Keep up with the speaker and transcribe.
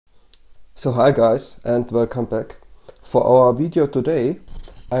So hi guys and welcome back. For our video today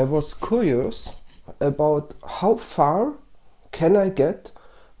I was curious about how far can I get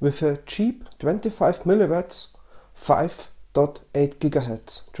with a cheap 25mW 5.8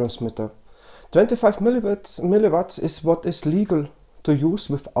 GHz transmitter. 25mW is what is legal to use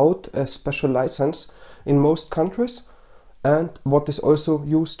without a special license in most countries and what is also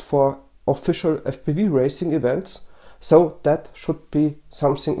used for official FPV racing events, so that should be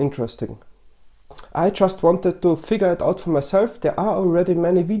something interesting. I just wanted to figure it out for myself. There are already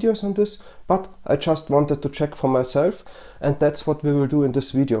many videos on this, but I just wanted to check for myself, and that's what we will do in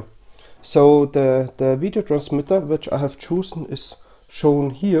this video. So the video transmitter which I have chosen is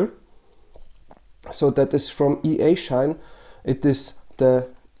shown here. So that is from Eachine. It is the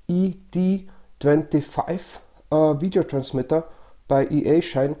ED25 video transmitter by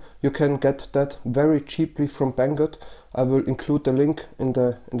Eachine. You can get that very cheaply from Banggood. I will include the link in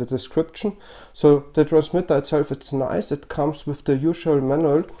the description. So the transmitter itself, it's nice. It comes with the usual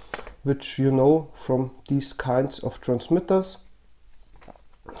manual, which you know from these kinds of transmitters.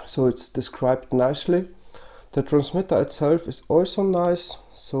 So it's described nicely. The transmitter itself is also nice.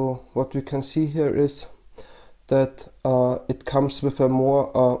 So what we can see here is that it comes with a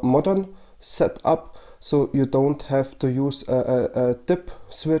more modern setup. So you don't have to use a dip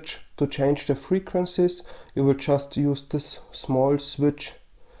switch to change the frequencies. You will just use this small switch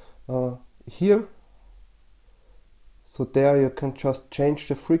here. So there you can just change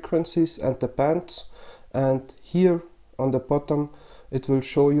the frequencies and the bands, and here on the bottom it will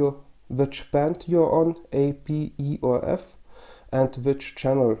show you which band you're on, A, B, E or F, and which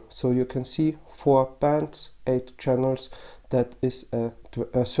channel. So you can see 4 bands, 8 channels. That is a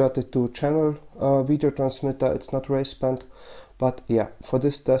 32 channel video transmitter. It's not race band, but yeah, for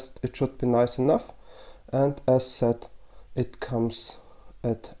this test it should be nice enough. And as said, it comes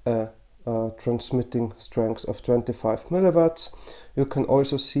at a transmitting strength of 25mW. You can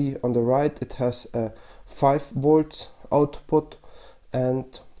also see on the right it has a 5 volts output,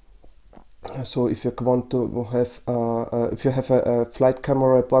 and so if you want to have if you have a flight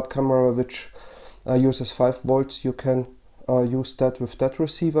camera, a board camera which uses 5 volts, you can use that with that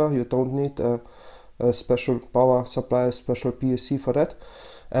receiver. You don't need a special power supply, a special PSC for that,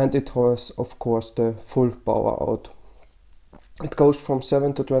 and it has of course the full power out. It goes from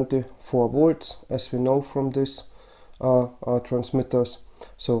 7 to 24 volts, as we know from these transmitters.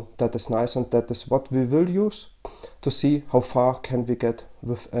 So that is nice, and that is what we will use to see how far can we get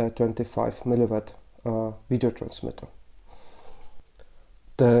with a 25mW video transmitter.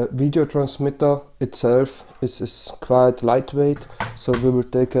 The video transmitter itself is quite lightweight, so we will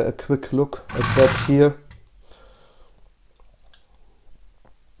take a quick look at that here.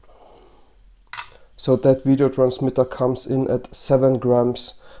 So that video transmitter comes in at 7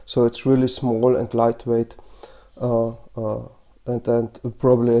 grams, so it's really small and lightweight, and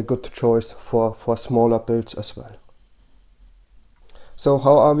probably a good choice for smaller builds as well. So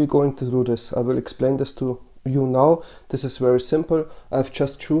how are we going to do this? I will explain this to you now. This is very simple. I've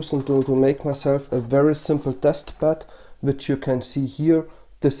just chosen to make myself a very simple test bed, which you can see here.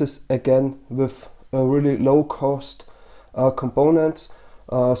 This is again with a really low cost components.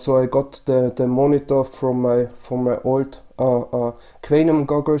 So I got the monitor from my old Quantum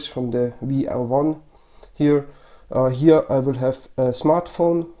goggles from the VR1 here. Here I will have a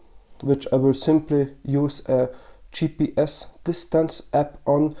smartphone, which I will simply use a GPS distance app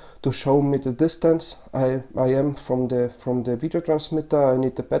on to show me the distance I am from the video transmitter. I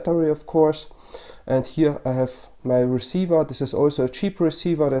need the battery, of course, and here I have my receiver. This is also a cheap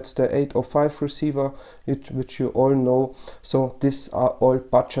receiver. That's the 805 receiver, which you all know. So these are all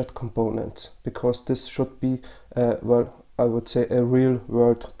budget components, because this should be well, I would say a real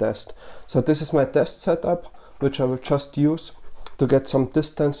world test. So this is my test setup, which I will just use to get some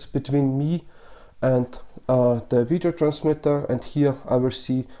distance between me and the video transmitter, and here I will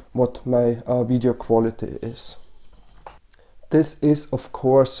see what my video quality is. This is of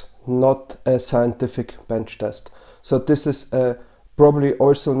course not a scientific bench test, so this is probably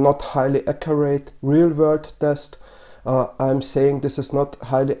also not highly accurate real world test. I'm saying this is not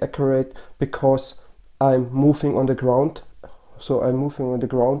highly accurate because I'm moving on the ground, so I'm moving on the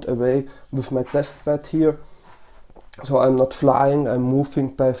ground away with my test bed here. So I'm not flying, I'm moving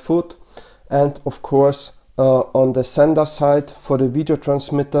by foot. And of course on the sender side for the video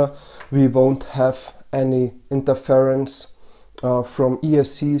transmitter we won't have any interference from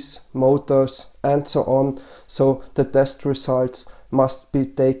ESCs, motors and so on. So the test results must be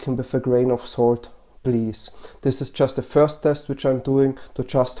taken with a grain of salt please. This is just the first test which I'm doing to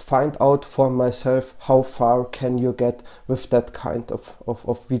just find out for myself how far can you get with that kind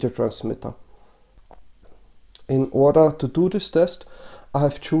of video transmitter. In order to do this test, I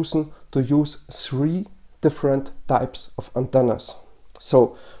have chosen to use 3 different types of antennas.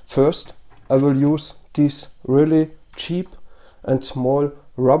 So first I will use these really cheap and small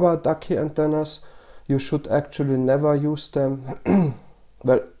rubber ducky antennas. You should actually never use them.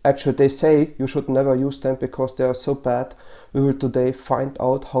 Well, actually they say you should never use them because they are so bad. We will today find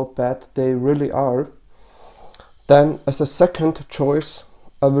out how bad they really are. Then as a second choice,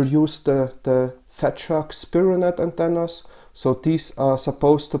 I will use the Fat Shark spironet antennas. So these are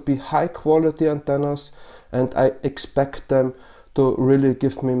supposed to be high quality antennas, and I expect them to really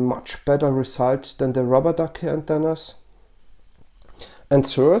give me much better results than the rubber ducky antennas. And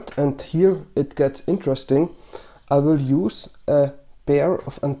third, and here it gets interesting, I will use a pair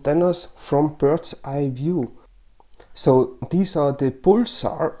of antennas from bird's eye view. So these are the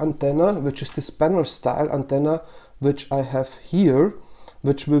Pulsar antenna, which is this panel style antenna which I have here,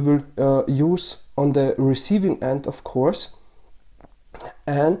 which we will use on the receiving end, of course,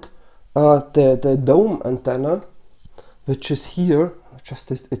 and the dome antenna, which is here.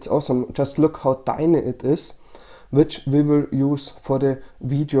 It's awesome. Just look how tiny it is, which we will use for the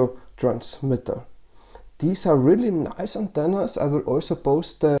video transmitter. These are really nice antennas. I will also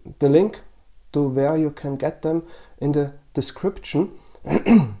post the link to where you can get them in the description.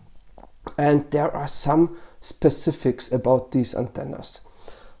 And there are some specifics about these antennas.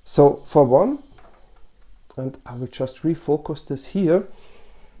 So for one, and I will just refocus this here,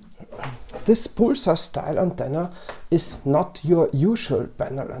 this Pulsar Style antenna is not your usual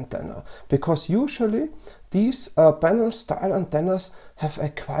panel antenna, because usually these panel style antennas have a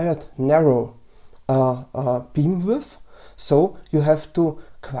quite narrow beam width, so you have to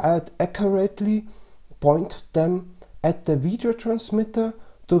quite accurately point them at the video transmitter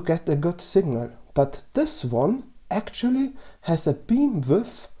to get a good signal. But this one actually has a beam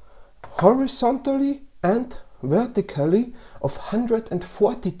width horizontally and vertically of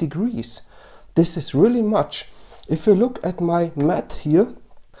 140 degrees. This is really much. If you look at my mat here,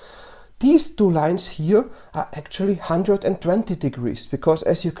 these 2 lines here are actually 120 degrees, because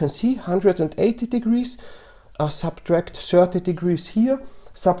as you can see, 180 degrees, subtract 30 degrees here,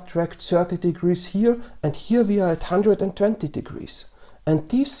 subtract 30 degrees here, and here we are at 120 degrees. And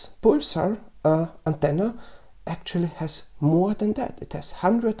this Pulsar antenna actually has more than that. It has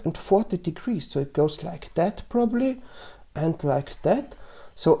 140 degrees, so it goes like that probably, and like that.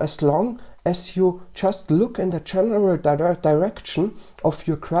 So as long as you just look in the general direction of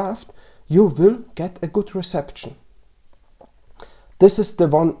your craft, you will get a good reception. This is the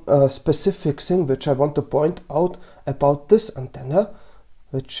one specific thing which I want to point out about this antenna,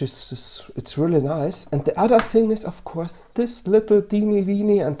 which is it's really nice. And the other thing is, of course, this little teeny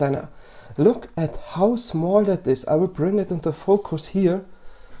weeny antenna. Look at how small that is. I will bring it into focus here.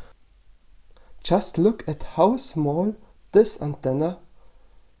 Just look at how small this antenna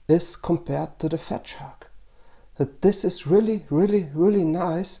is compared to the Fat Shark. This is really, really, really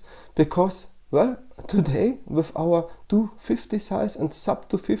nice, because, well, today with our 250 size and sub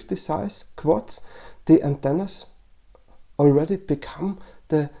 250 size quads, the antennas already become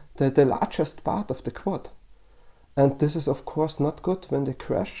the largest part of the quad. And this is of course not good when they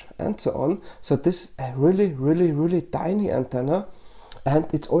crash and so on. So this is a really, really, really tiny antenna,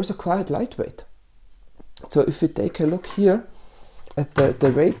 and it's also quite lightweight. So if we take a look here at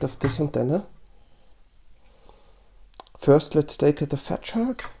the weight of this antenna, first let's take the Fat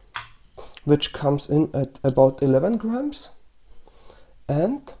Shark, which comes in at about 11 grams.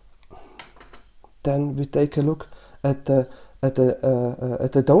 And then we take a look at the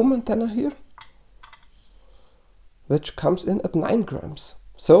dome antenna here, which comes in at 9 grams.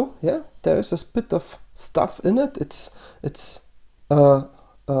 So yeah, there is a bit of stuff in it. It's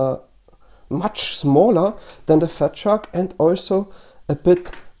much smaller than the Fat Shark, and also a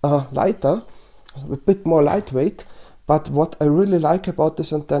bit lighter, a bit more lightweight. But what I really like about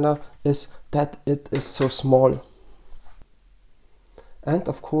this antenna is that it is so small. And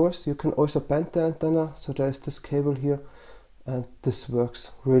of course you can also bend the antenna, so there is this cable here, and this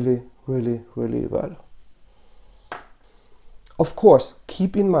works really, really, really well. Of course,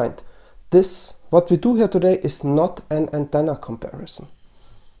 keep in mind, what we do here today is not an antenna comparison,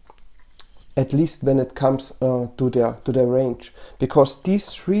 at least when it comes to their range, because these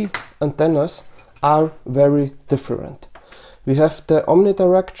 3 antennas are very different. We have the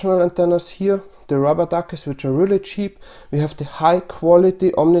omnidirectional antennas here, the rubberduckies, which are really cheap. We have the high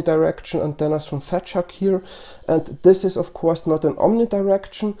quality omnidirectional antennas from Fatshark here, and this is of course not an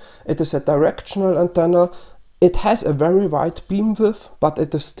omnidirection, it is a directional antenna. It has a very wide beam width, but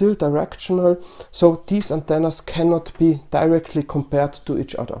it is still directional, so these antennas cannot be directly compared to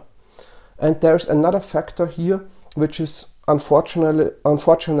each other. And there's another factor here, which is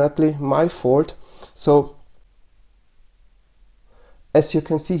unfortunately my fault. So as you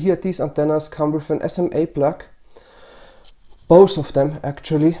can see here, these antennas come with an SMA plug, both of them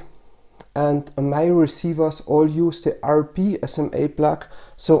actually, and my receivers all use the RB SMA plug,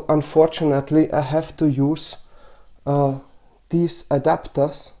 so unfortunately I have to use these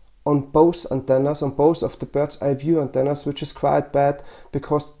adapters on both antennas, on both of the bird's eye view antennas, which is quite bad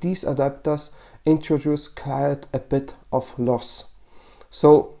because these adapters introduce quite a bit of loss.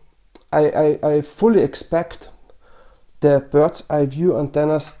 So I fully expect the bird's eye view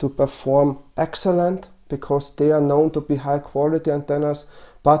antennas to perform excellent because they are known to be high quality antennas,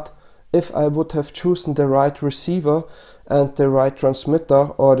 but if I would have chosen the right receiver and the right transmitter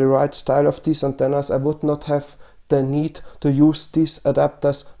or the right style of these antennas, I would not have the need to use these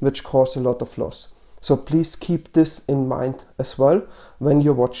adapters, which cause a lot of loss. So please keep this in mind as well when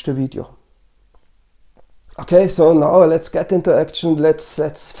you watch the video. Okay, so now let's get into action.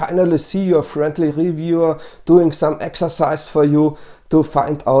 Let's finally see your friendly reviewer doing some exercise for you to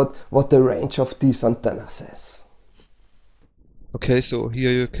find out what the range of these antennas is. Okay, so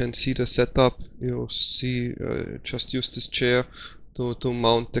here you can see the setup. You see, just use this chair to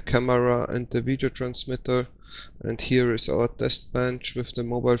mount the camera and the video transmitter. And here is our test bench with the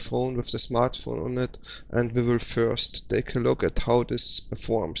mobile phone, with the smartphone on it, and we will first take a look at how this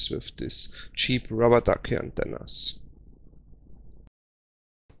performs with these cheap rubber ducky antennas.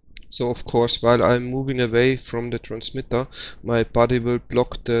 So of course, while I'm moving away from the transmitter, my body will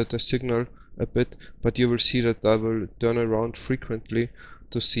block the signal a bit, but you will see that I will turn around frequently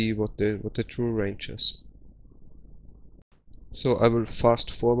to see what the true range is. So I will fast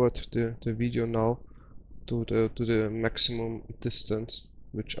forward the video now to the maximum distance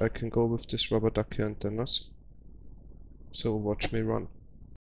which I can go with this rubber ducky antennas. So watch me run.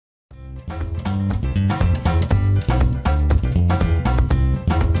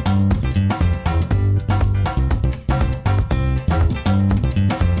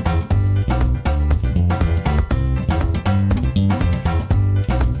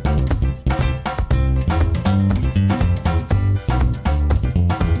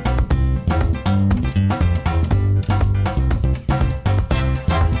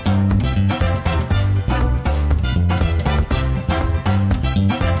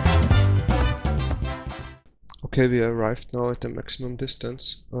 Okay, we arrived now at the maximum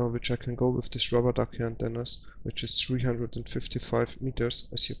distance which I can go with this rubber ducky antennas, which is 355 meters,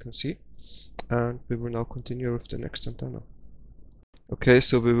 as you can see, and we will now continue with the next antenna. Okay,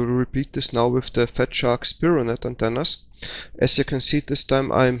 so we will repeat this now with the Fatshark spironet antennas. As you can see, this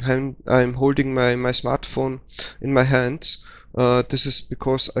time I'm holding my smartphone in my hands. This is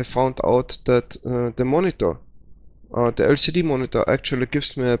because I found out that the monitor, the LCD monitor, actually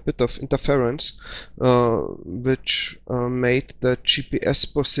gives me a bit of interference, which made the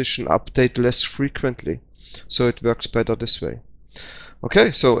GPS position update less frequently. So it works better this way.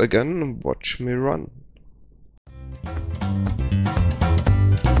 Okay, so again, watch me run.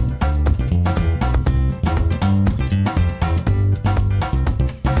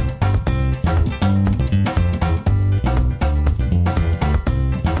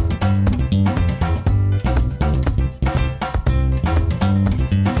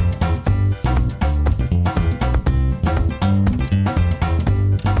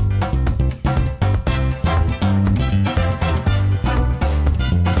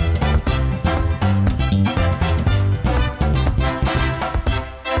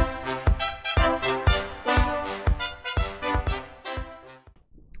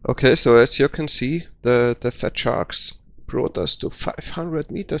 Okay, so as you can see, the Fatsharks brought us to 500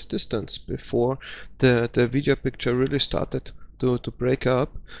 meters distance before the video picture really started to break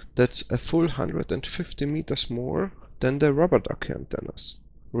up. That's a full 150 meters more than the rubber ducky antennas.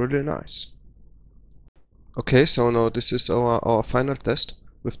 Really nice. Okay, so now this is our final test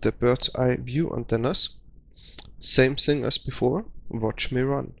with the bird's eye view antennas. Same thing as before. Watch me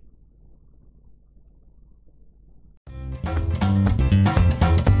run.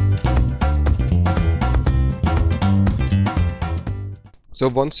 So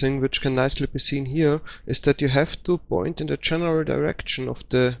one thing which can nicely be seen here is that you have to point in the general direction of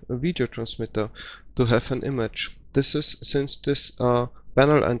the video transmitter to have an image. This is since this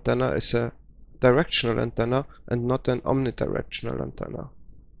panel antenna is a directional antenna and not an omnidirectional antenna.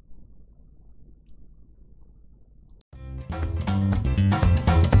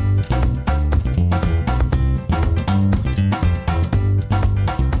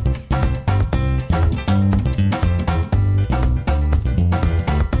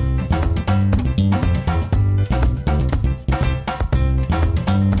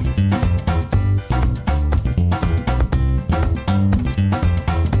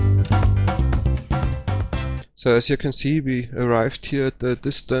 So as you can see, we arrived here at the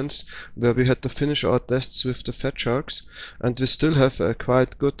distance where we had to finish our tests with the fat sharks, and we still have a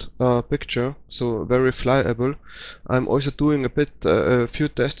quite good picture, so very flyable. I'm also doing a few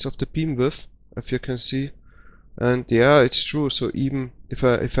tests of the beam width, if you can see, and yeah, it's true. So even if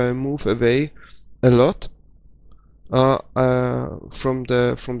I move away a lot from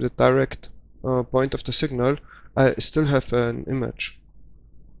the direct point of the signal, I still have an image.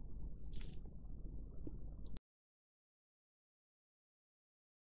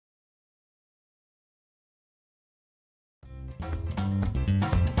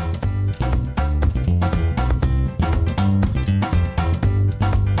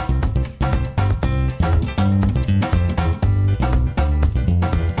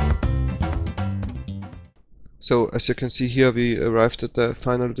 So as you can see here, we arrived at the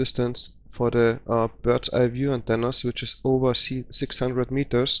final distance for the bird's eye view antennas, which is over 600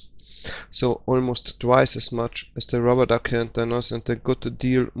 meters. So almost twice as much as the rubberducky antennas, and a good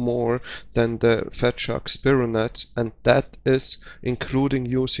deal more than the fat shark spironets, and that is including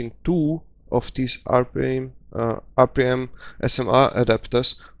using 2 of these RPM SMR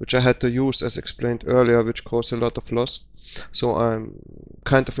adapters, which I had to use as explained earlier, which cause a lot of loss. So I'm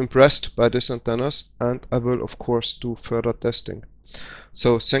kind of impressed by these antennas, and I will of course do further testing.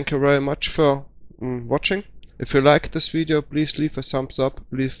 So thank you very much for watching. If you like this video, please leave a thumbs up,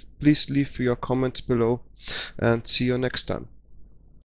 please leave your comments below, and see you next time.